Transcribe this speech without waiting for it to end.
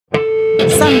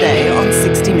Sunday on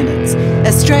 60 Minutes,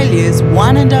 Australia's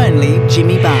one and only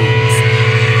Jimmy Barnes.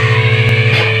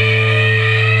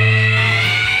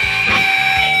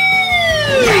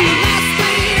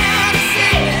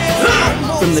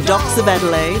 From the docks of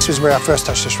Adelaide... This was where I first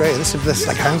touched Australia. This is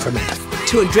like home for me.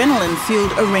 ...to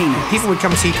adrenaline-fueled arenas. People would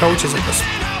come see coaches and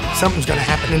something's going to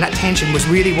happen, and that tension was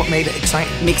really what made it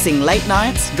exciting. Mixing late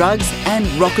nights, drugs and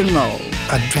rock and roll.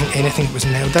 I'd drink anything that was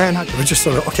nailed down. I was just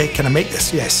sort of, okay, can I make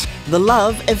this? Yes. The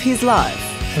love of his life.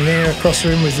 And there across the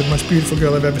room was the most beautiful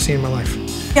girl I've ever seen in my life.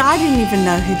 Yeah, I didn't even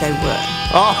know who they were.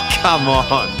 Oh, come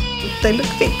on. They look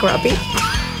a bit grubby.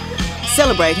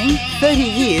 Celebrating 30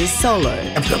 years solo.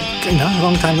 I've got, a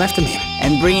long time left of me.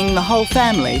 And bringing the whole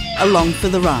family along for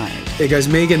the ride. There goes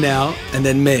Megan now, and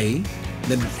then me,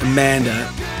 then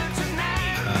Amanda,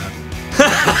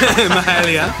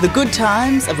 Mahalia. The good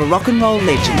times of a rock and roll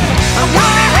legend.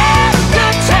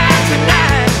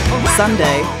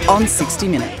 Sunday on 60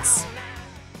 Minutes.